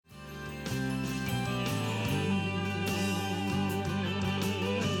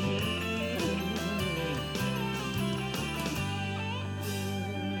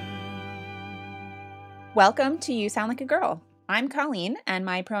Welcome to You Sound Like a Girl. I'm Colleen, and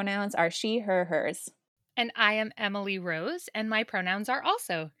my pronouns are she, her, hers. And I am Emily Rose, and my pronouns are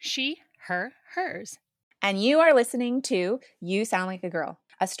also she, her, hers. And you are listening to You Sound Like a Girl,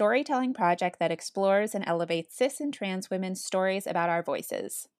 a storytelling project that explores and elevates cis and trans women's stories about our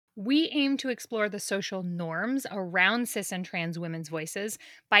voices. We aim to explore the social norms around cis and trans women's voices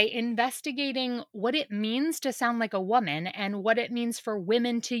by investigating what it means to sound like a woman and what it means for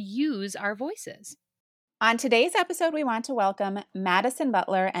women to use our voices. On today's episode, we want to welcome Madison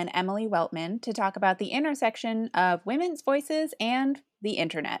Butler and Emily Weltman to talk about the intersection of women's voices and the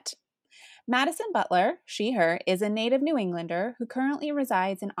internet. Madison Butler, she, her, is a native New Englander who currently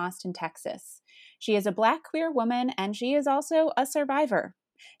resides in Austin, Texas. She is a Black queer woman and she is also a survivor.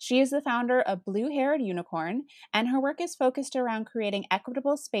 She is the founder of Blue Haired Unicorn, and her work is focused around creating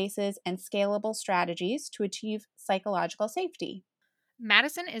equitable spaces and scalable strategies to achieve psychological safety.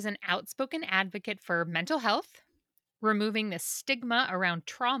 Madison is an outspoken advocate for mental health, removing the stigma around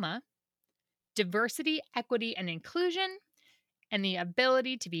trauma, diversity, equity, and inclusion, and the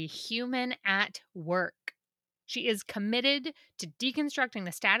ability to be human at work. She is committed to deconstructing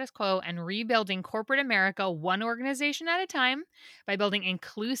the status quo and rebuilding corporate America one organization at a time by building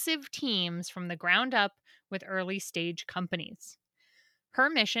inclusive teams from the ground up with early stage companies. Her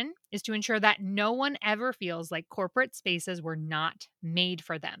mission is to ensure that no one ever feels like corporate spaces were not made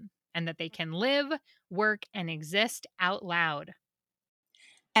for them and that they can live, work, and exist out loud.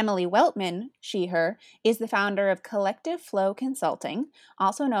 Emily Weltman, she, her, is the founder of Collective Flow Consulting,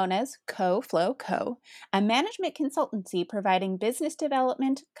 also known as Co-Flow Co., a management consultancy providing business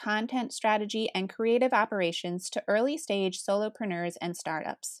development, content strategy, and creative operations to early stage solopreneurs and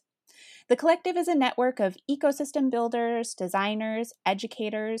startups. The collective is a network of ecosystem builders, designers,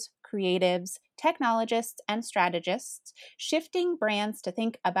 educators, creatives, technologists, and strategists, shifting brands to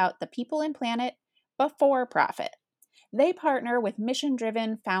think about the people and planet before profit. They partner with mission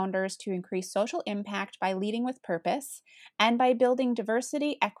driven founders to increase social impact by leading with purpose and by building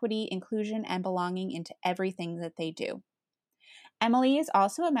diversity, equity, inclusion, and belonging into everything that they do. Emily is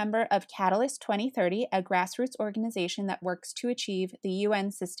also a member of Catalyst 2030, a grassroots organization that works to achieve the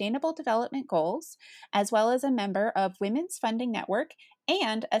UN's Sustainable Development Goals, as well as a member of Women's Funding Network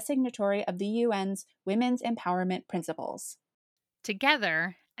and a signatory of the UN's Women's Empowerment Principles.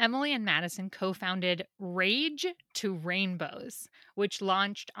 Together, Emily and Madison co founded Rage to Rainbows, which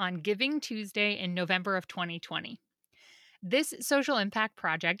launched on Giving Tuesday in November of 2020. This social impact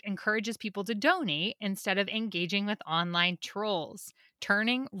project encourages people to donate instead of engaging with online trolls,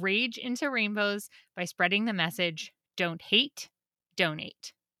 turning rage into rainbows by spreading the message don't hate,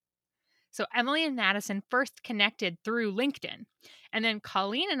 donate. So Emily and Madison first connected through LinkedIn. And then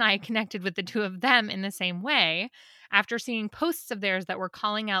Colleen and I connected with the two of them in the same way after seeing posts of theirs that were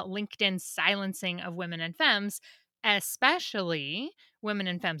calling out LinkedIn's silencing of women and femmes, especially women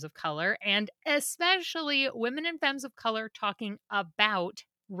and femmes of color, and especially women and femmes of color talking about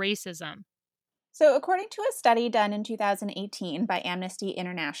racism. So, according to a study done in 2018 by Amnesty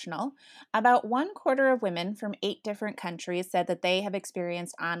International, about 1/4 of women from 8 different countries said that they have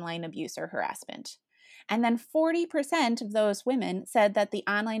experienced online abuse or harassment. And then 40% of those women said that the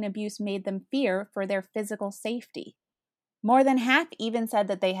online abuse made them fear for their physical safety. More than half even said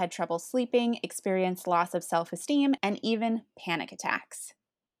that they had trouble sleeping, experienced loss of self esteem, and even panic attacks.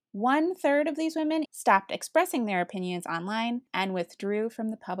 1/3 of these women stopped expressing their opinions online and withdrew from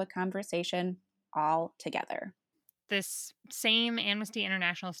the public conversation altogether. This same Amnesty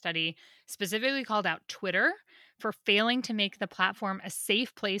International study specifically called out Twitter for failing to make the platform a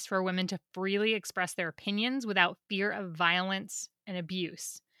safe place for women to freely express their opinions without fear of violence and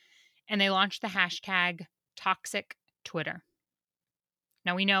abuse. And they launched the hashtag Toxic Twitter.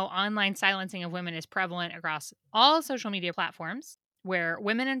 Now, we know online silencing of women is prevalent across all social media platforms, where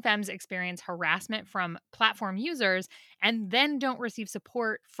women and femmes experience harassment from platform users and then don't receive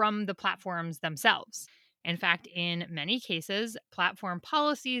support from the platforms themselves. In fact, in many cases, platform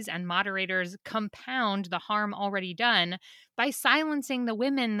policies and moderators compound the harm already done by silencing the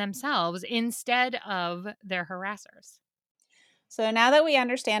women themselves instead of their harassers. So, now that we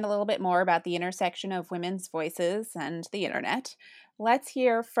understand a little bit more about the intersection of women's voices and the internet, let's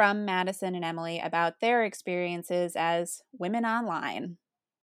hear from Madison and Emily about their experiences as women online.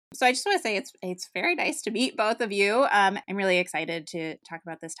 So, I just want to say it's very nice to meet both of you. I'm really excited to talk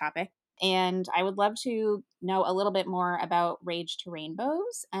about this topic. And I would love to know a little bit more about Rage to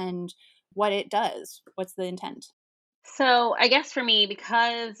Rainbows and what it does. What's the intent? So I guess for me,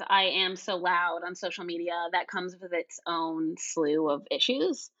 because I am so loud on social media, that comes with its own slew of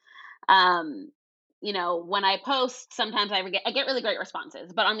issues. Um, when I post, sometimes I get really great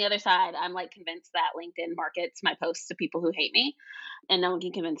responses. But on the other side, I'm like convinced that LinkedIn markets my posts to people who hate me, and no one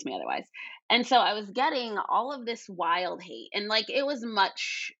can convince me otherwise. And so I was getting all of this wild hate, and like it was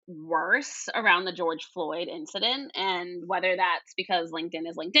much worse around the George Floyd incident. And whether that's because LinkedIn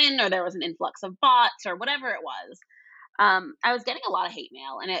is LinkedIn, or there was an influx of bots, or whatever it was, I was getting a lot of hate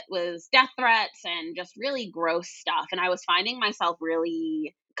mail, and it was death threats and just really gross stuff. And I was finding myself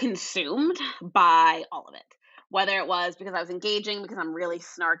really consumed by all of it. Whether it was because I was engaging, because I'm really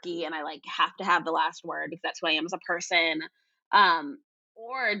snarky and I like have to have the last word because that's who I am as a person, um,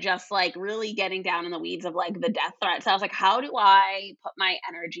 or just like really getting down in the weeds of like the death threats. I was like, how do I put my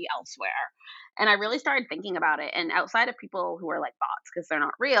energy elsewhere? And I really started thinking about it. And outside of people who are like bots because they're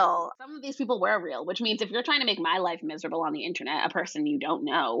not real, some of these people were real, which means if you're trying to make my life miserable on the internet, a person you don't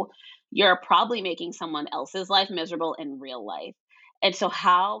know, you're probably making someone else's life miserable in real life. And so,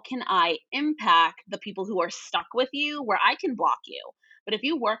 how can I impact the people who are stuck with you where I can block you? But if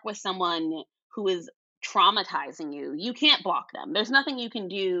you work with someone who is traumatizing you, you can't block them. There's nothing you can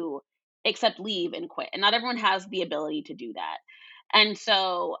do except leave and quit. And not everyone has the ability to do that. And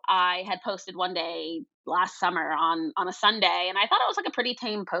so I had posted one day last summer on a Sunday, and I thought it was like a pretty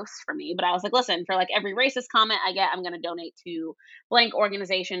tame post for me. But I was like, listen, for like every racist comment I get, I'm going to donate to blank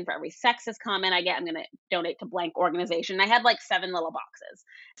organization. For every sexist comment I get, I'm going to donate to blank organization. And I had like 7 little boxes.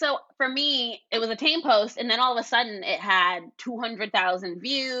 So for me, it was a tame post, and then all of a sudden it had 200,000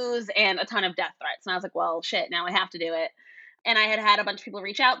 views and a ton of death threats. And I was like, well, shit, now I have to do it. And I had a bunch of people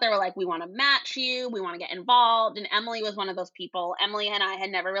reach out. They were like, we want to match you. We want to get involved. And Emily was one of those people. Emily and I had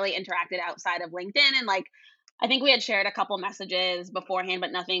never really interacted outside of LinkedIn. And like, I think we had shared a couple messages beforehand,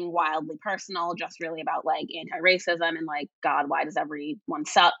 but nothing wildly personal, just really about like anti-racism and like, God, why does everyone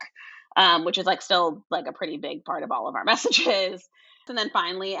suck? Which is like still like a pretty big part of all of our messages. And then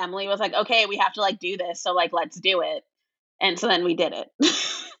finally, Emily was like, okay, we have to like do this. So like, let's do it. And so then we did it.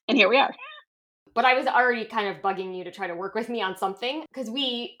 And here we are. But I was already kind of bugging you to try to work with me on something because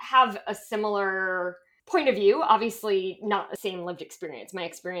we have a similar point of view. Obviously, not the same lived experience.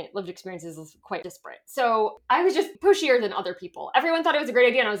 My lived experience is quite disparate. So I was just pushier than other people. Everyone thought it was a great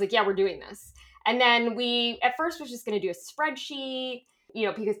idea, and I was like, yeah, we're doing this. And then we, at first, was just going to do a spreadsheet,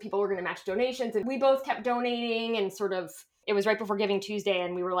 because people were going to match donations. And we both kept donating and sort of, it was right before Giving Tuesday,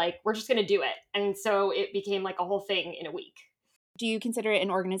 and we were like, we're just going to do it. And so it became like a whole thing in a week. Do you consider it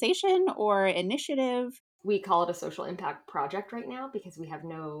an organization or initiative? We call it a social impact project right now because we have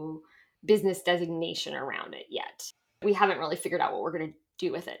no business designation around it yet. We haven't really figured out what we're going to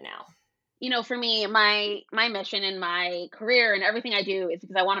do with it now. For me, my mission in my career and everything I do is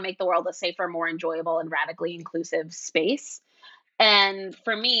because I want to make the world a safer, more enjoyable, and radically inclusive space. And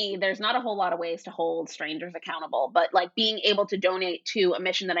for me, there's not a whole lot of ways to hold strangers accountable, but like being able to donate to a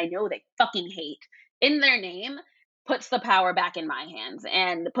mission that I know they fucking hate in their name puts the power back in my hands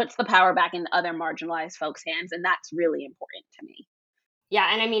and puts the power back in other marginalized folks' hands. And that's really important to me.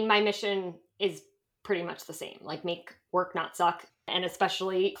 Yeah. And I mean, my mission is pretty much the same, like make work not suck. And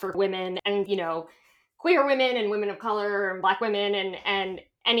especially for women and, queer women and women of color and Black women and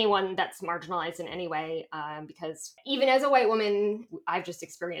anyone that's marginalized in any way. Because even as a white woman, I've just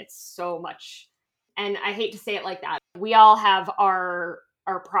experienced so much. And I hate to say it like that. We all have our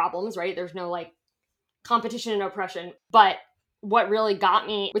problems, right? There's no like competition and oppression. But what really got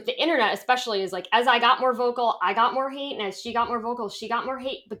me with the internet, especially, is like, as I got more vocal, I got more hate. And as she got more vocal, she got more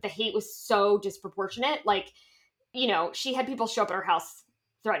hate. But the hate was so disproportionate. Like, she had people show up at her house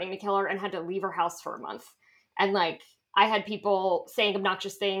threatening to kill her and had to leave her house for a month. And like, I had people saying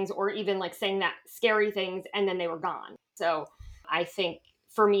obnoxious things or even like saying that scary things, and then they were gone. So I think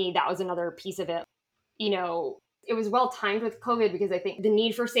for me, that was another piece of it. It was well timed with COVID because I think the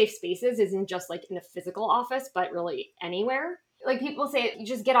need for safe spaces isn't just like in a physical office, but really anywhere. Like people say, you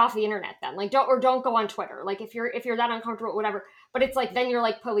just get off the internet then. Like don't go on Twitter. Like if you're that uncomfortable, whatever. But it's like then you're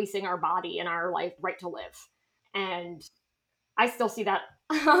like policing our body and our like right to live. And I still see that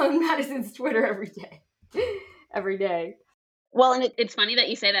on Madison's Twitter every day. Every day. Well, and it's funny that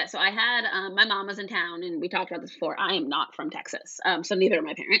you say that. So I had, my mom was in town, and we talked about this before. I am not from Texas, so neither are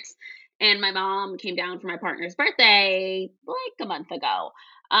my parents. And my mom came down for my partner's birthday like a month ago.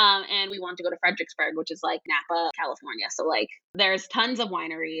 And we wanted to go to Fredericksburg, which is like Napa, California. So like there's tons of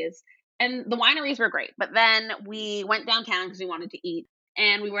wineries, and the wineries were great. But then we went downtown because we wanted to eat,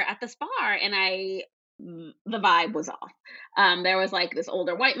 and we were at this bar, and the vibe was off. There was like this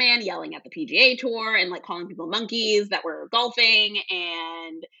older white man yelling at the PGA Tour and like calling people monkeys that were golfing,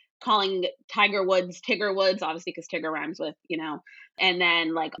 and calling Tiger Woods Tigger Woods, obviously because Tigger rhymes with, and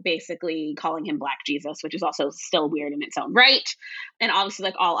then like basically calling him Black Jesus, which is also still weird in its own right. And obviously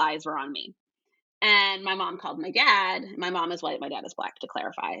like all eyes were on me. And my mom called my dad. My mom is white, my dad is black, to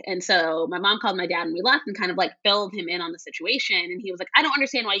clarify. And so my mom called my dad and we left and kind of like filled him in on the situation. And he was like, I don't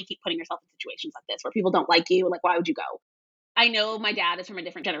understand why you keep putting yourself in situations like this where people don't like you. Like, why would you go? I know my dad is from a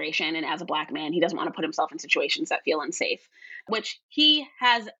different generation. And as a black man, he doesn't want to put himself in situations that feel unsafe, which he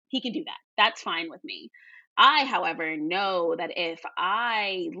can do that. That's fine with me. I, however, know that if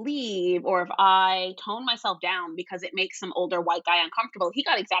I leave or if I tone myself down because it makes some older white guy uncomfortable, he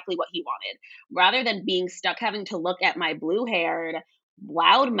got exactly what he wanted. Rather than being stuck having to look at my blue haired,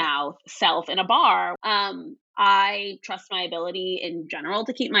 loudmouth self in a bar, I trust my ability in general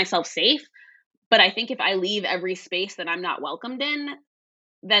to keep myself safe. But I think if I leave every space that I'm not welcomed in,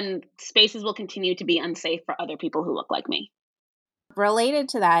 then spaces will continue to be unsafe for other people who look like me. Related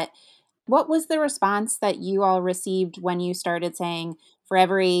to that, what was the response that you all received when you started saying, for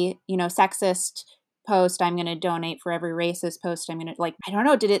every, sexist post, I'm going to donate, for every racist post, I'm going to, like, I don't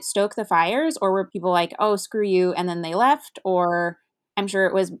know, did it stoke the fires, or were people like, oh, screw you, and then they left? Or I'm sure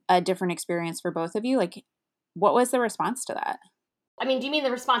it was a different experience for both of you. Like, what was the response to that? I mean, do you mean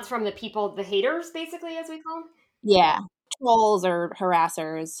the response from the people, the haters, basically, as we call them? Yeah. Trolls or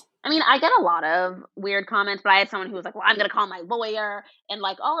harassers. I mean, I get a lot of weird comments, but I had someone who was like, well, I'm going to call my lawyer and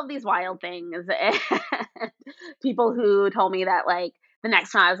like all of these wild things. And people who told me that like the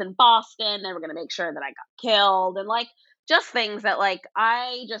next time I was in Boston, they were going to make sure that I got killed and like just things that like,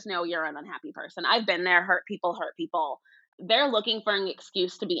 I just know you're an unhappy person. I've been there, hurt people, hurt people. They're looking for an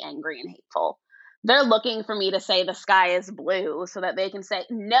excuse to be angry and hateful. They're looking for me to say the sky is blue so that they can say,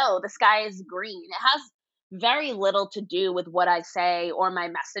 no, the sky is green. It has very little to do with what I say or my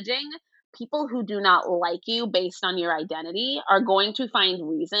messaging. People who do not like you based on your identity are going to find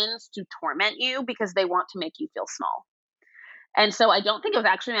reasons to torment you because they want to make you feel small. And so I don't think it was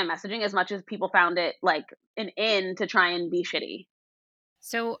actually my messaging as much as people found it like an in to try and be shitty.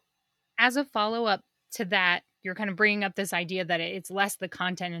 So, as a follow up to that, you're kind of bringing up this idea that it's less the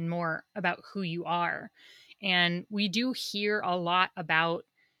content and more about who you are. And we do hear a lot about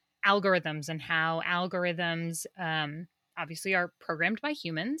algorithms and how algorithms obviously are programmed by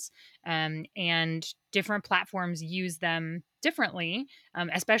humans, and different platforms use them differently,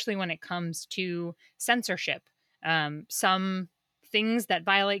 especially when it comes to censorship. Some things that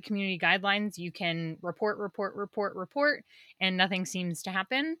violate community guidelines you can report, and nothing seems to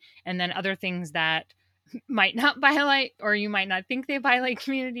happen. And then other things that might not violate, or you might not think they violate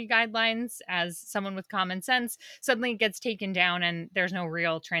community guidelines, as someone with common sense, suddenly it gets taken down and there's no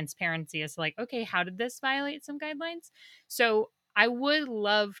real transparency as to like, okay, how did this violate some guidelines? So I would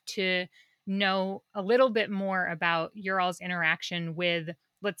love to know a little bit more about your all's interaction with,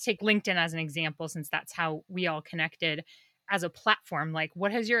 let's take LinkedIn as an example, since that's how we all connected as a platform. Like,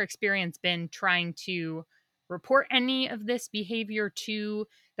 what has your experience been trying to report any of this behavior to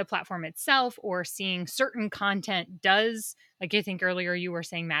the platform itself, or seeing certain content does, like I think earlier you were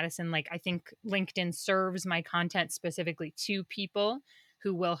saying, Madison, like I think LinkedIn serves my content specifically to people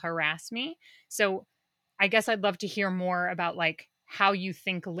who will harass me. So I guess I'd love to hear more about like how you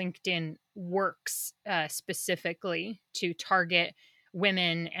think LinkedIn works specifically to target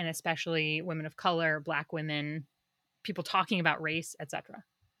women, and especially women of color, Black women, people talking about race, etc.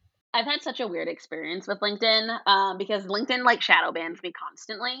 I've had such a weird experience with LinkedIn because LinkedIn like shadow bans me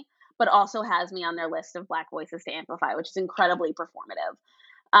constantly, but also has me on their list of Black voices to amplify, which is incredibly performative.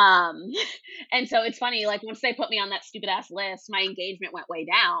 Um, and so it's funny, like once they put me on that stupid ass list, my engagement went way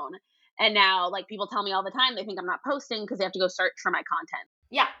down. And now like people tell me all the time they think I'm not posting because they have to go search for my content.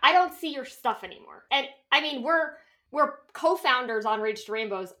 Yeah, I don't see your stuff anymore. And I mean, we're co-founders on Rage to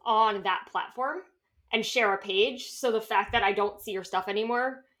Rainbows on that platform and share a page. So the fact that I don't see your stuff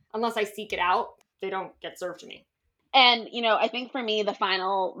anymore, unless I seek it out, they don't get served to me. And I think for me the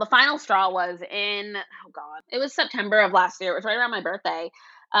final straw was in, oh god, it was September of last year. It was right around my birthday.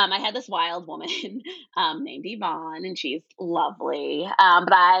 I had this wild woman named Yvonne, and she's lovely.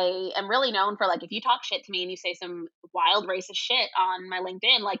 But I am really known for like if you talk shit to me and you say some wild racist shit on my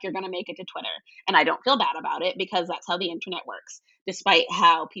LinkedIn, like you're gonna make it to Twitter. And I don't feel bad about it because that's how the internet works. Despite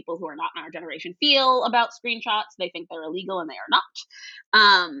how people who are not in our generation feel about screenshots, they think they're illegal and they are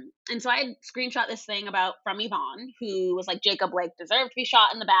not. And so I had screenshot this thing about from Yvonne, who was like Jacob Blake deserved to be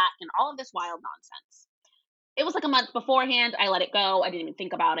shot in the back and all of this wild nonsense. It was like a month beforehand. I let it go. I didn't even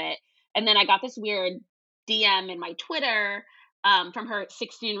think about it. And then I got this weird DM in my Twitter from her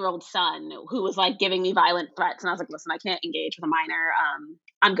 16-year-old son who was like giving me violent threats. And I was like, listen, I can't engage with a minor.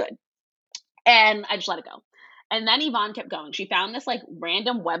 I'm good. And I just let it go. And then Yvonne kept going. She found this like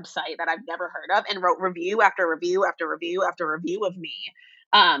random website that I've never heard of and wrote review after review after review after review of me.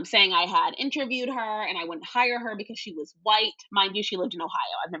 saying I had interviewed her and I wouldn't hire her because she was white. Mind you, she lived in Ohio.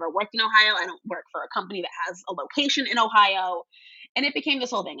 I've never worked in Ohio. I don't work for a company that has a location in Ohio. And it became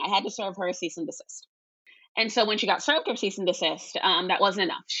this whole thing. I had to serve her a cease and desist. And so when she got served her cease and desist, that wasn't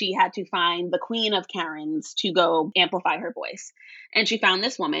enough. She had to find the queen of Karens to go amplify her voice. And she found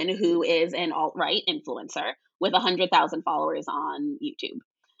this woman who is an alt-right influencer with 100,000 followers on YouTube.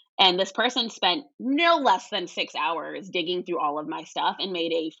 And this person spent no less than 6 hours digging through all of my stuff and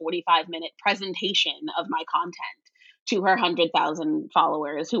made a 45-minute presentation of my content to her 100,000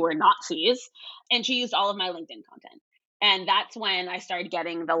 followers who were Nazis. And she used all of my LinkedIn content. And that's when I started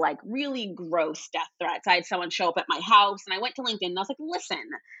getting the like really gross death threats. I had someone show up at my house and I went to LinkedIn and I was like, listen,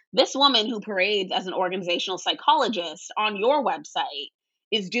 this woman who parades as an organizational psychologist on your website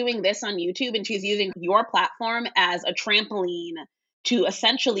is doing this on YouTube, and she's using your platform as a trampoline to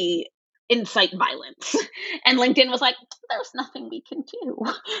essentially incite violence. And LinkedIn was like, there's nothing we can do.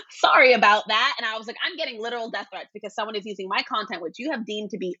 Sorry about that. And I was like, I'm getting literal death threats because someone is using my content, which you have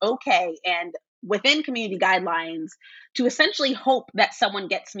deemed to be okay and within community guidelines, to essentially hope that someone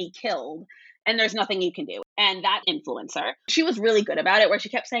gets me killed. And there's nothing you can do. And that influencer, she was really good about it, where she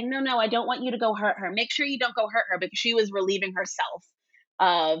kept saying, no, I don't want you to go hurt her. Make sure you don't go hurt her, because she was relieving herself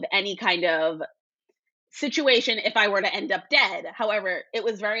of any kind of situation if I were to end up dead. However, it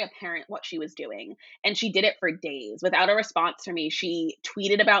was very apparent what she was doing. And she did it for days without a response from me. She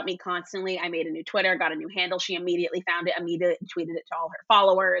tweeted about me constantly. I made a new Twitter, got a new handle. She immediately found it, immediately tweeted it to all her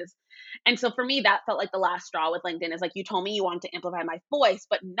followers. And so for me, that felt like the last straw with LinkedIn, is like, you told me you wanted to amplify my voice,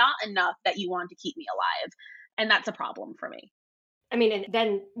 but not enough that you want to keep me alive. And that's a problem for me. I mean, and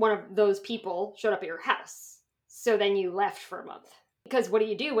then one of those people showed up at your house. So then you left for a month. Because what do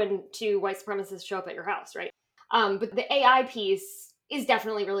you do when two white supremacists show up at your house, right? But the AI piece is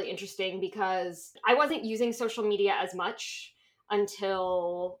definitely really interesting, because I wasn't using social media as much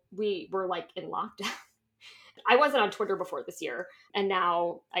until we were like in lockdown. I wasn't on Twitter before this year, and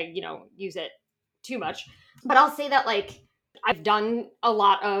now I, use it too much. But I'll say that like I've done a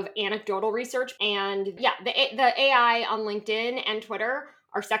lot of anecdotal research, and yeah, the AI on LinkedIn and Twitter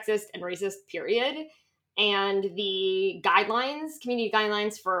are sexist and racist, period. And the guidelines, community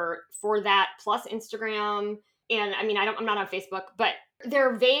guidelines for that, plus Instagram, and I mean, I'm not on Facebook, but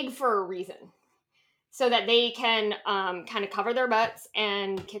they're vague for a reason, so that they can kind of cover their butts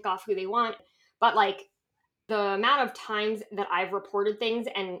and kick off who they want. But like the amount of times that I've reported things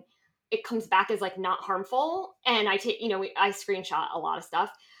and it comes back as like not harmful, and I take, I screenshot a lot of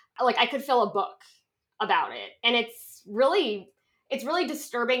stuff. Like I could fill a book about it, and it's really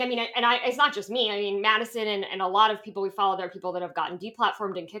disturbing. I mean, it's not just me. I mean, Madison and a lot of people we follow, there are people that have gotten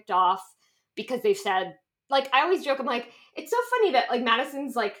deplatformed and kicked off because they've said, like, I always joke, I'm like, it's so funny that like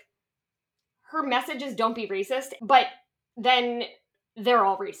Madison's like, her messages don't be racist, but then they're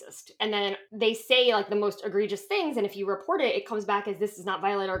all racist. And then they say like the most egregious things. And if you report it, it comes back as this does not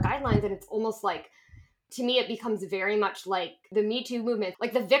violate our guidelines. And it's almost like, to me, it becomes very much like the Me Too movement,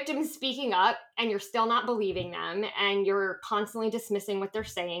 like the victims speaking up and you're still not believing them. And you're constantly dismissing what they're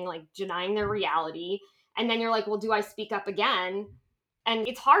saying, like denying their reality. And then you're like, well, do I speak up again? And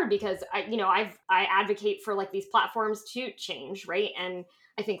it's hard because I advocate for like these platforms to change, right? And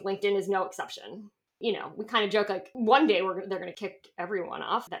I think LinkedIn is no exception. We kind of joke like one day they're going to kick everyone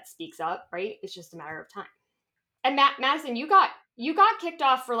off that speaks up, right? It's just a matter of time. And Madison, you got kicked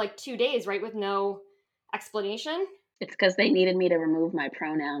off for like 2 days, right? With no explanation. It's because they needed me to remove my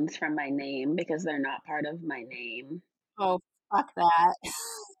pronouns from my name because they're not part of my name. Oh, fuck that.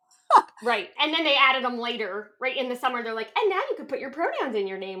 Right. And then they added them later, right? In the summer, they're like, and now you can put your pronouns in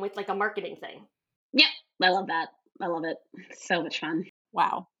your name with like a marketing thing. Yep. I love that. I love it. So much fun.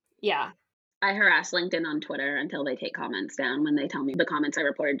 Wow. Yeah. I harass LinkedIn on Twitter until they take comments down when they tell me the comments I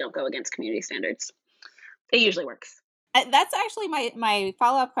reported don't go against community standards. It usually works. That's actually my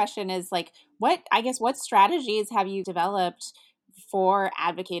follow-up question is like, what strategies have you developed for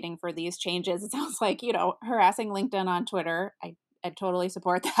advocating for these changes? It sounds like, harassing LinkedIn on Twitter. I totally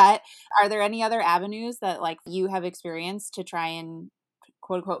support that. Are there any other avenues that like you have experienced to try and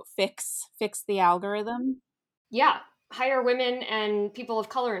quote unquote fix the algorithm? Yeah. Hire women and people of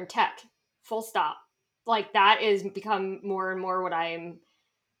color in tech. Full stop. Like that is become more and more what I'm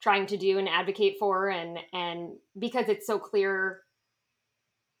trying to do and advocate for. And because it's so clear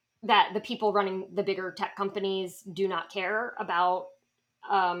that the people running the bigger tech companies do not care about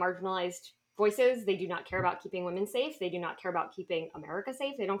marginalized voices. They do not care about keeping women safe. They do not care about keeping America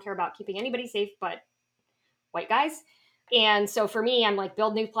safe. They don't care about keeping anybody safe but white guys. And so for me, I'm like,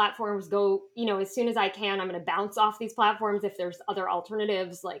 build new platforms, go, as soon as I can, I'm going to bounce off these platforms if there's other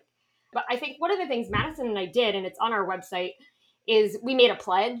alternatives. But I think one of the things Madison and I did, and it's on our website, is we made a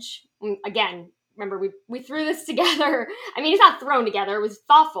pledge. Again, remember, we threw this together. I mean, it's not thrown together. It was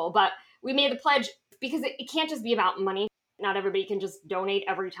thoughtful, but we made the pledge because it can't just be about money. Not everybody can just donate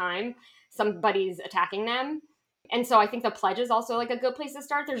every time somebody's attacking them. And so I think the pledge is also like a good place to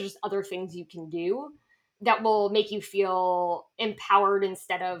start. There's just other things you can do that will make you feel empowered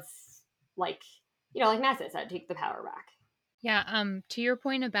instead of like, like Madison said, take the power back. Yeah. To your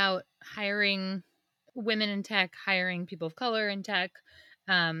point about hiring women in tech, hiring people of color in tech,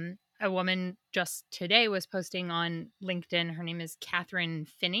 a woman just today was posting on LinkedIn. Her name is Catherine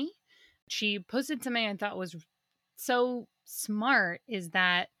Finney. She posted something I thought was so smart, is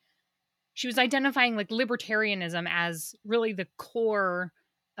that she was identifying like libertarianism as really the core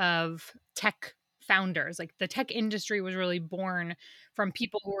of tech founders. Like the tech industry was really born from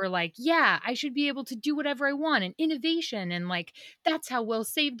people who were like, yeah, I should be able to do whatever I want, and innovation, and like that's how we'll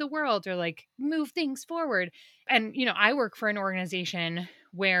save the world or like move things forward. And I work for an organization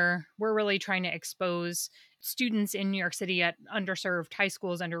where we're really trying to expose students in New York City at underserved high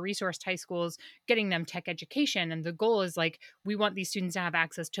schools, under-resourced high schools, getting them tech education. And the goal is like, we want these students to have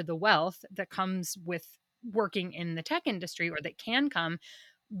access to the wealth that comes with working in the tech industry, or that can come.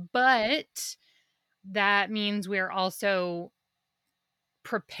 But that means we're also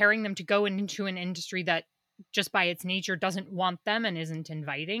preparing them to go into an industry that just by its nature doesn't want them and isn't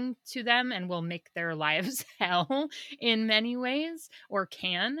inviting to them and will make their lives hell in many ways, or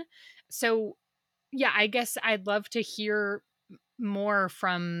can. So yeah, I guess I'd love to hear more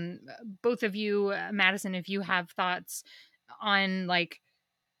from both of you. Madison, if you have thoughts on like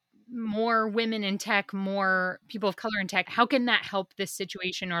more women in tech, more people of color in tech, how can that help this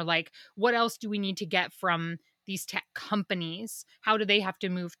situation? Or like, what else do we need to get from these tech companies? How do they have to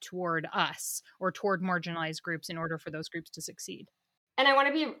move toward us or toward marginalized groups in order for those groups to succeed? And I want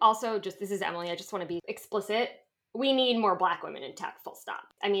to be also this is Emily, I just want to be explicit. We need more Black women in tech, full stop.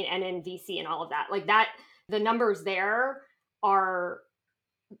 I mean, and in VC and all of that. Like that, the numbers there are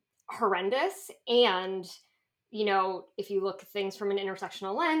horrendous. And, if you look at things from an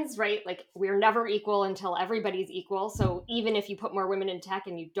intersectional lens, right, like we're never equal until everybody's equal. So even if you put more women in tech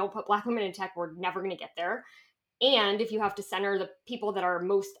and you don't put Black women in tech, we're never going to get there. And if you have to center the people that are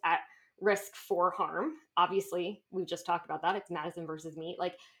most at risk for harm, obviously, we've just talked about that. It's Madison versus me.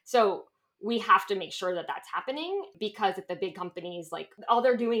 Like, so we have to make sure that that's happening, because if the big companies, like all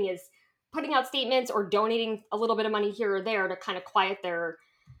they're doing is putting out statements or donating a little bit of money here or there to kind of quiet their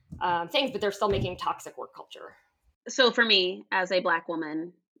things, but they're still making toxic work culture. So for me, as a Black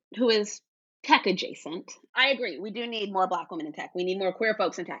woman who is tech adjacent, I agree. We do need more Black women in tech. We need more queer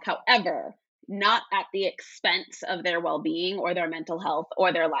folks in tech. However, not at the expense of their well-being or their mental health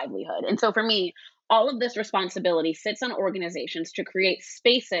or their livelihood. And so for me, all of this responsibility sits on organizations to create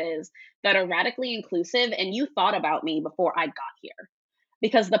spaces that are radically inclusive. And you thought about me before I got here.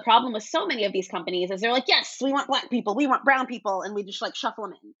 Because the problem with so many of these companies is they're like, yes, we want Black people, we want brown people, and we just like shuffle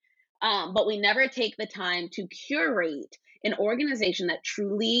them in. But we never take the time to curate an organization that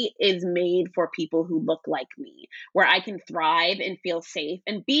truly is made for people who look like me, where I can thrive and feel safe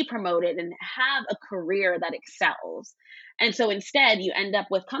and be promoted and have a career that excels. And so instead, you end up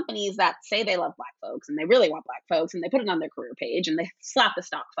with companies that say they love Black folks and they really want Black folks, and they put it on their career page and they slap the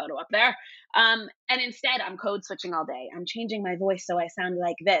stock photo up there. And instead, I'm code switching all day. I'm changing my voice so I sound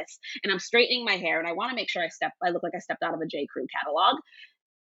like this, and I'm straightening my hair, and I want to make sure I look like I stepped out of a J. Crew catalog.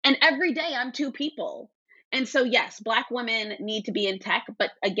 And every day I'm two people. And so, yes, Black women need to be in tech,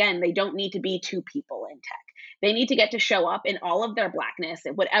 but again, they don't need to be two people in tech. They need to get to show up in all of their Blackness,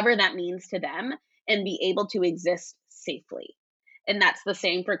 whatever that means to them, and be able to exist safely. And that's the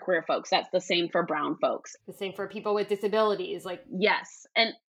same for queer folks. That's the same for brown folks. The same for people with disabilities. Like, yes.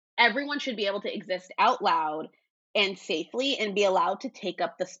 And everyone should be able to exist out loud and safely and be allowed to take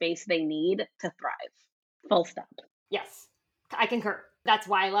up the space they need to thrive. Full stop. Yes, I concur. That's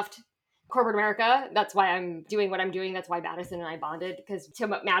why I left corporate America. That's why I'm doing what I'm doing. That's why Madison and I bonded, because to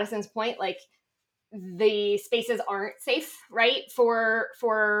Madison's point, like the spaces aren't safe, right?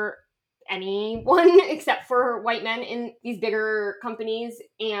 For anyone except for white men in these bigger companies.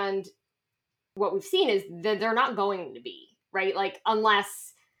 And what we've seen is that they're not going to be, right? Like,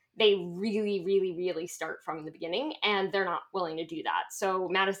 unless they really, really, really start from the beginning, and they're not willing to do that. So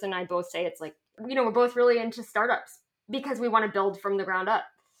Madison and I both say it's like, we're both really into startups because we want to build from the ground up.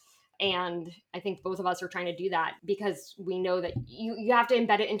 And I think both of us are trying to do that because we know that you have to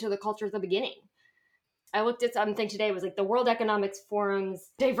embed it into the culture at the beginning. I looked at something today, it was like the World Economics Forum's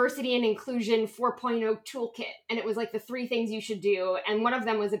Diversity and Inclusion 4.0 toolkit. And it was like the 3 things you should do. And one of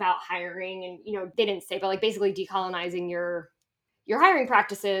them was about hiring. And, they didn't say, but like basically decolonizing your hiring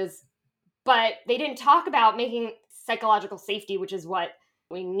practices. But they didn't talk about making psychological safety, which is what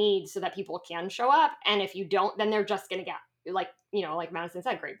we need so that people can show up. And if you don't, then they're just going to get, like, like Madison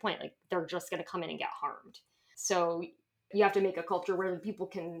said, great point. Like, they're just going to come in and get harmed. So you have to make a culture where people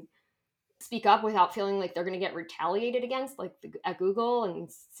can speak up without feeling like they're going to get retaliated against, like at Google and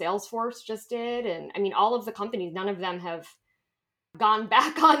Salesforce just did. And I mean, all of the companies, none of them have gone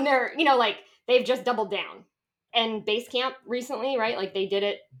back on their, like they've just doubled down. And Basecamp recently, right? Like they did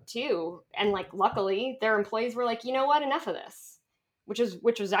it too. And like, luckily their employees were like, you know what, enough of this,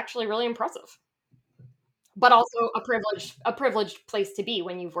 which was actually really impressive. But also a privileged place to be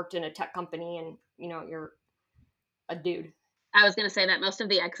when you've worked in a tech company and, you're a dude. I was going to say that most of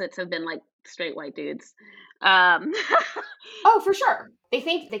the exits have been like straight white dudes. Oh, for sure. They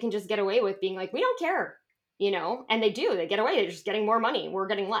think they can just get away with being like, we don't care, and they do. They get away. They're just getting more money. We're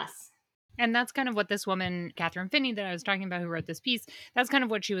getting less. And that's kind of what this woman, Catherine Finney, that I was talking about, who wrote this piece, that's kind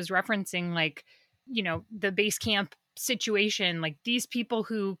of what she was referencing, like, the Basecamp situation, like these people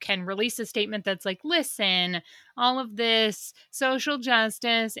who can release a statement that's like, listen, all of this social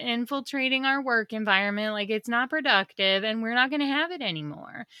justice infiltrating our work environment, like it's not productive and we're not going to have it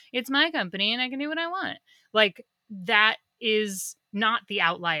anymore. It's my company and I can do what I want. Like that is not the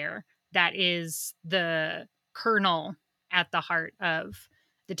outlier. That is the kernel at the heart of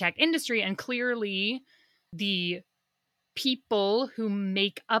the tech industry. And clearly the people who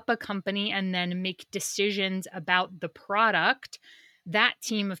make up a company and then make decisions about the product, that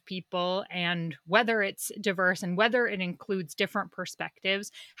team of people, and whether it's diverse and whether it includes different perspectives,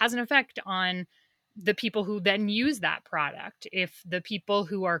 has an effect on the people who then use that product. If the people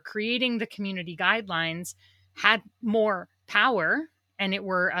who are creating the community guidelines had more power and it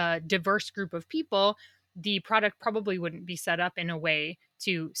were a diverse group of people, the product probably wouldn't be set up in a way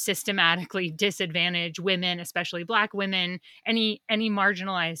to systematically disadvantage women, especially Black women, any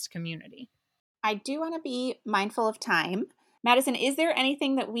marginalized community. I do want to be mindful of time. Madison, is there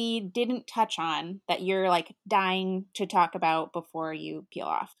anything that we didn't touch on that you're like dying to talk about before you peel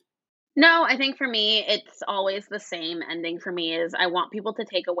off? No, I think for me, it's always the same ending for me is I want people to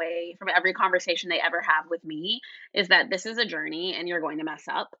take away from every conversation they ever have with me is that this is a journey and you're going to mess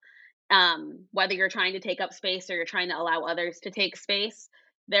up. Whether you're trying to take up space or you're trying to allow others to take space,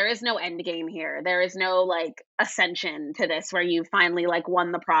 there is no end game here. There is no like ascension to this where you finally like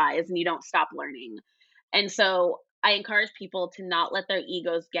won the prize and you don't stop learning. And so I encourage people to not let their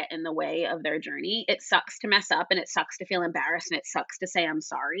egos get in the way of their journey. It sucks to mess up and it sucks to feel embarrassed and it sucks to say I'm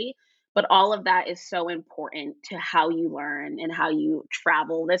sorry. But all of that is so important to how you learn and how you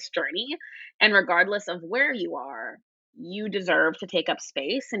travel this journey. And regardless of where you are, you deserve to take up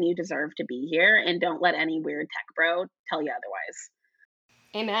space and you deserve to be here. And don't let any weird tech bro tell you otherwise.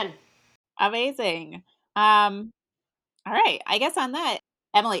 Amen. Amazing. All right. I guess on that,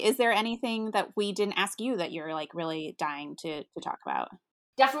 Emily, is there anything that we didn't ask you that you're like really dying to talk about?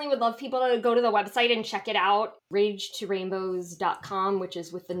 Definitely would love people to go to the website and check it out, rage2rainbows.com, which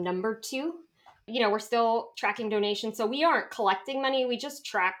is with the number 2. We're still tracking donations. So we aren't collecting money. We just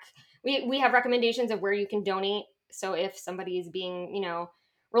track. We have recommendations of where you can donate. So if somebody is being,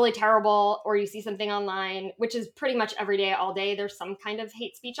 really terrible, or you see something online, which is pretty much every day, all day, there's some kind of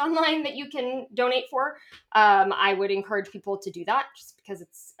hate speech online that you can donate for. I would encourage people to do that just because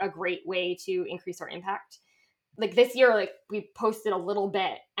it's a great way to increase our impact. Like this year, like we posted a little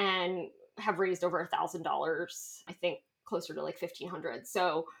bit and have raised over $1,000, I think closer to like 1,500.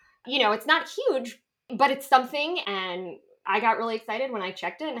 So, it's not huge, but it's something. And I got really excited when I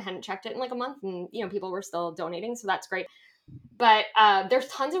checked it and I hadn't checked it in like a month and, people were still donating. So that's great. But there's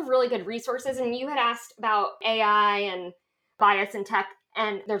tons of really good resources. And you had asked about AI and bias in tech.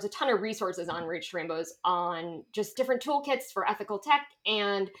 And there's a ton of resources on Rage to Rainbows on just different toolkits for ethical tech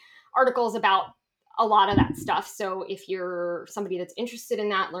and articles about a lot of that stuff. So if you're somebody that's interested in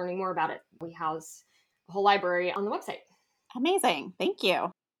that, learning more about it, we house a whole library on the website. Amazing. Thank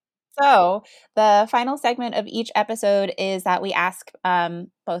you. So the final segment of each episode is that we ask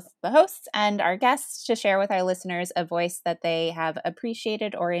both the hosts and our guests to share with our listeners a voice that they have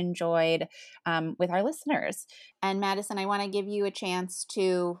appreciated or enjoyed with our listeners. And Madison, I want to give you a chance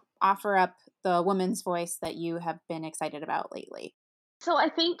to offer up the woman's voice that you have been excited about lately. So I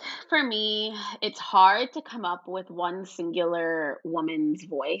think for me, it's hard to come up with one singular woman's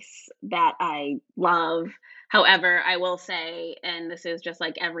voice that I love. However, I will say, and this is just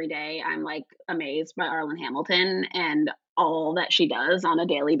like every day, I'm like amazed by Arlan Hamilton and all that she does on a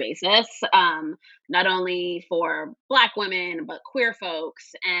daily basis, not only for Black women, but queer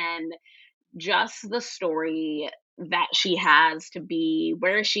folks, and just the story that she has to be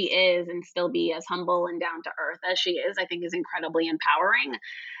where she is and still be as humble and down to earth as she is, I think is incredibly empowering.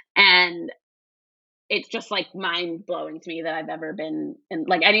 And it's just like mind blowing to me that I've ever been, and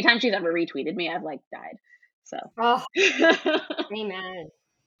like anytime she's ever retweeted me, I've like died. So, Oh, amen.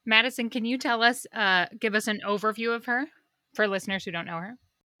 Madison, can you tell us, give us an overview of her for listeners who don't know her?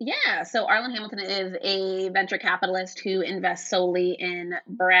 Yeah, so Arlen Hamilton is a venture capitalist who invests solely in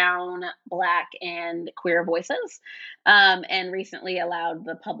brown, Black, and queer voices, and recently allowed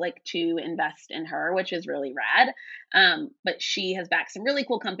the public to invest in her, which is really rad. But she has backed some really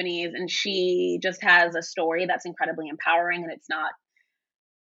cool companies, and she just has a story that's incredibly empowering. And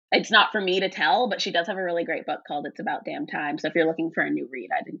it's not for me to tell, but she does have a really great book called "It's About Damn Time." So if you're looking for a new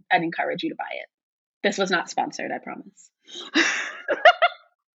read, I'd encourage you to buy it. This was not sponsored, I promise.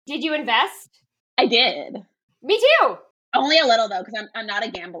 Did you invest? I did. Me too. Only a little though, because I'm not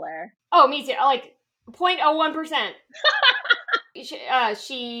a gambler. Oh, me too. Like 0.01%.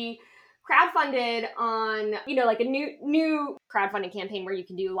 She crowdfunded on, like a new crowdfunding campaign where you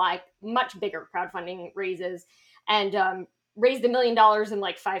can do like much bigger crowdfunding raises, and raised $1 million in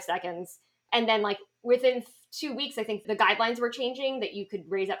like 5 seconds. And then like within 2 weeks, I think the guidelines were changing that you could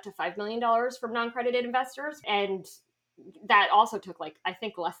raise up to $5 million from non-credited investors. And that also took like, I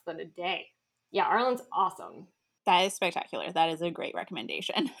think, less than a day. Yeah, Arlen's awesome. That is spectacular. That is a great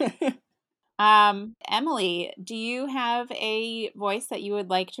recommendation. Emily, do you have a voice that you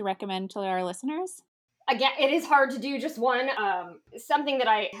would like to recommend to our listeners? Again, it is hard to do just one. Something that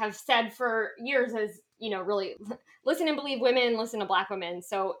I have said for years is, really listen and believe women, listen to Black women.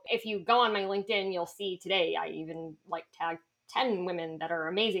 So if you go on my LinkedIn, you'll see today I even like tagged 10 women that are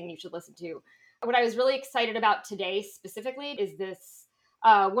amazing you should listen to. What I was really excited about today specifically is this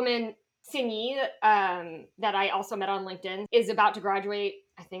woman, Sinyi, that I also met on LinkedIn, is about to graduate,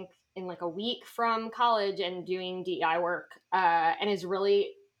 I think, in like a week from college and doing DEI work, and is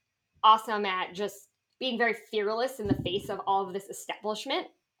really awesome at just being very fearless in the face of all of this establishment.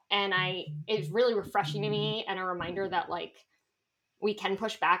 And it's really refreshing to me and a reminder that like we can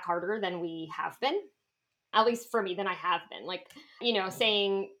push back harder than we have been, at least for me, than I have been. Like,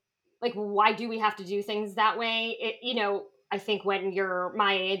 saying like, why do we have to do things that way? I think when you're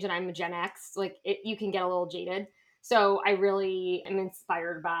my age and I'm a Gen X, like you can get a little jaded. So I really am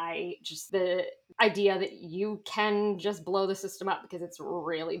inspired by just the idea that you can just blow the system up because it's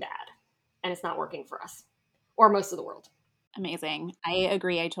really bad and it's not working for us or most of the world. Amazing. I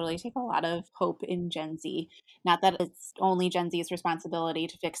agree. I totally take a lot of hope in Gen Z. Not that it's only Gen Z's responsibility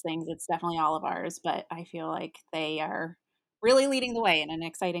to fix things, it's definitely all of ours, but I feel like they are really leading the way in an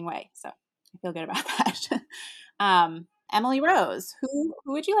exciting way. So I feel good about that. Emily Rose, who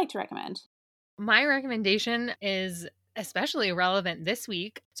would you like to recommend? My recommendation is especially relevant this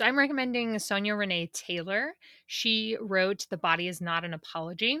week. So I'm recommending Sonya Renee Taylor. She wrote The Body Is Not an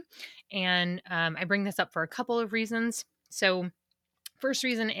Apology. And I bring this up for a couple of reasons. So first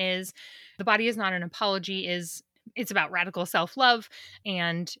reason is The Body Is Not an Apology it's about radical self-love,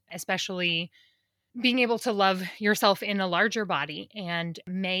 and especially being able to love yourself in a larger body. And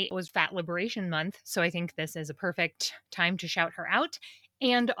May was Fat Liberation Month. So I think this is a perfect time to shout her out.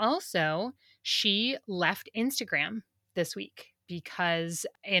 And also, she left Instagram this week because,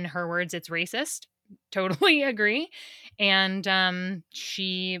 in her words, it's racist. Totally agree. And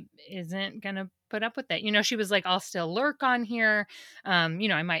she isn't going to put up with it. She was like, I'll still lurk on here. I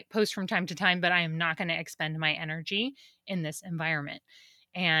might post from time to time, but I am not going to expend my energy in this environment.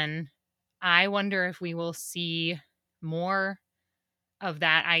 And I wonder if we will see more of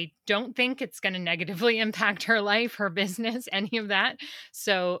that. I don't think it's going to negatively impact her life, her business, any of that.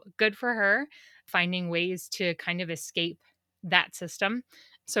 So good for her finding ways to kind of escape that system.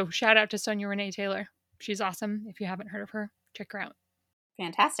 So shout out to Sonya Renee Taylor. She's awesome. If you haven't heard of her, check her out.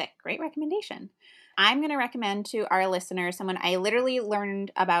 Fantastic. Great recommendation. I'm going to recommend to our listeners someone I literally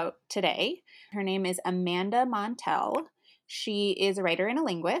learned about today. Her name is Amanda Montell. She is a writer and a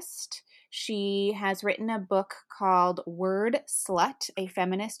linguist. She has written a book called Word Slut, A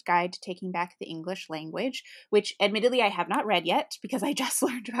Feminist Guide to Taking Back the English Language, which admittedly I have not read yet because I just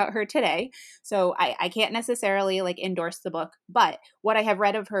learned about her today. So I can't necessarily endorse the book, but what I have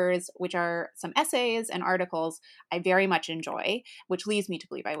read of hers, which are some essays and articles, I very much enjoy, which leads me to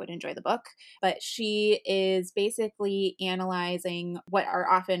believe I would enjoy the book. But she is basically analyzing what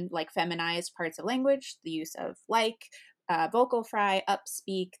are often feminized parts of language, the use of vocal fry,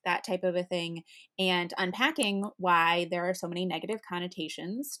 upspeak, that type of a thing, and unpacking why there are so many negative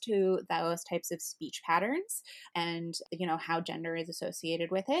connotations to those types of speech patterns, and how gender is associated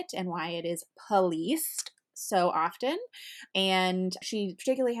with it and why it is policed so often. And she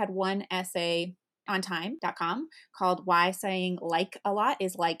particularly had one essay on time.com called Why Saying Like a Lot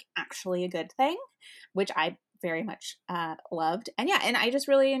is Actually a Good Thing, which I very much loved. And yeah, and I just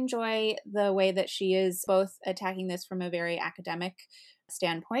really enjoy the way that she is both attacking this from a very academic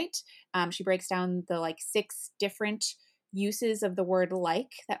standpoint. She breaks down the like 6 different uses of the word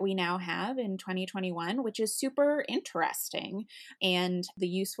like that we now have in 2021, which is super interesting, and the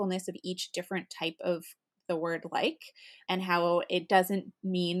usefulness of each different type of the word like, and how it doesn't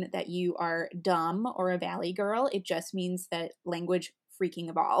mean that you are dumb or a valley girl. It just means that language freaking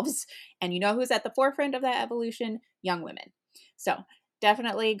evolves. And you know who's at the forefront of that evolution? Young women. So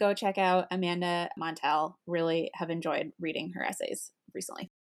definitely go check out Amanda Montell. Really have enjoyed reading her essays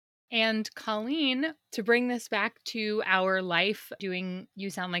recently. And Colleen, to bring this back to our life doing You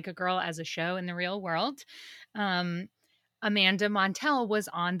Sound Like a Girl as a show in the real world, Amanda Montell was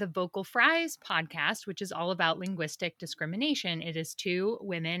on the Vocal Fries podcast, which is all about linguistic discrimination. It is 2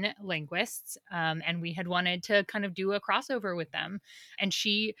 women linguists, and we had wanted to kind of do a crossover with them. And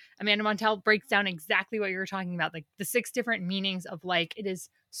Amanda Montell, breaks down exactly what you were talking about, like the 6 different meanings of like. It's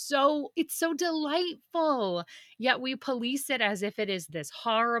so delightful, yet we police it as if it is this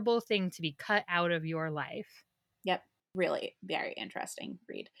horrible thing to be cut out of your life. Yep. Really very interesting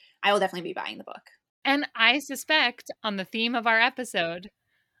read. I will definitely be buying the book. And I suspect, on the theme of our episode,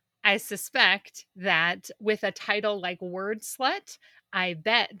 I suspect that with a title like Word Slut, I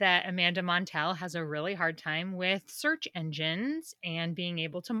bet that Amanda Montell has a really hard time with search engines and being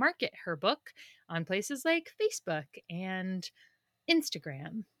able to market her book on places like Facebook and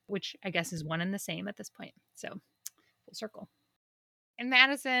Instagram, which I guess is one and the same at this point. So, full circle. And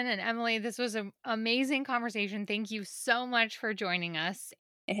Madison and Emily, this was an amazing conversation. Thank you so much for joining us.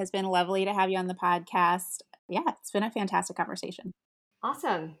 It has been lovely to have you on the podcast. Yeah, it's been a fantastic conversation.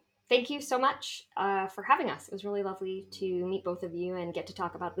 Awesome. Thank you so much for having us. It was really lovely to meet both of you and get to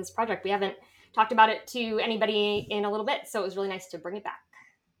talk about this project. We haven't talked about it to anybody in a little bit, so it was really nice to bring it back.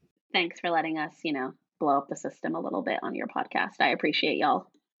 Thanks for letting us, blow up the system a little bit on your podcast. I appreciate y'all.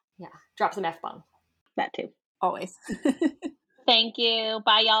 Yeah, drop some F-bomb. That too. Always. Thank you.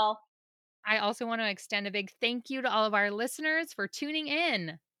 Bye, y'all. I also want to extend a big thank you to all of our listeners for tuning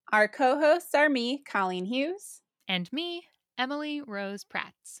in. Our co-hosts are me, Colleen Hughes. And me, Emily Rose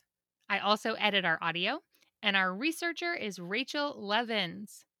Prats. I also edit our audio, and our researcher is Rachel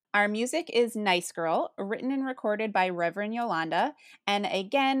Levins. Our music is Nice Girl, written and recorded by Reverend Yolanda. And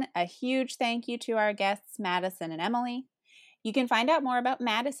again, a huge thank you to our guests, Madison and Emily. You can find out more about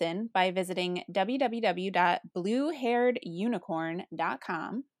Madison by visiting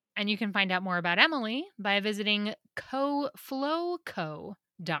www.bluehairedunicorn.com. And you can find out more about Emily by visiting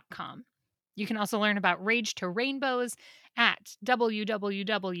coflowco.com. You can also learn about Rage to Rainbows at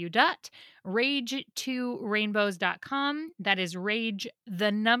www.rage2rainbows.com. That is rage,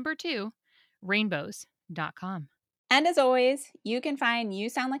 the number 2, rainbows.com. And as always, you can find You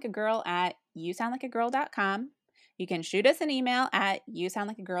Sound Like a Girl at yousoundlikeagirl.com. You can shoot us an email at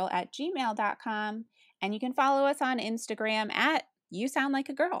yousoundlikeagirl@gmail.com. And you can follow us on Instagram at You Sound Like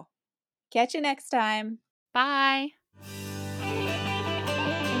a Girl. Catch you next time. Bye.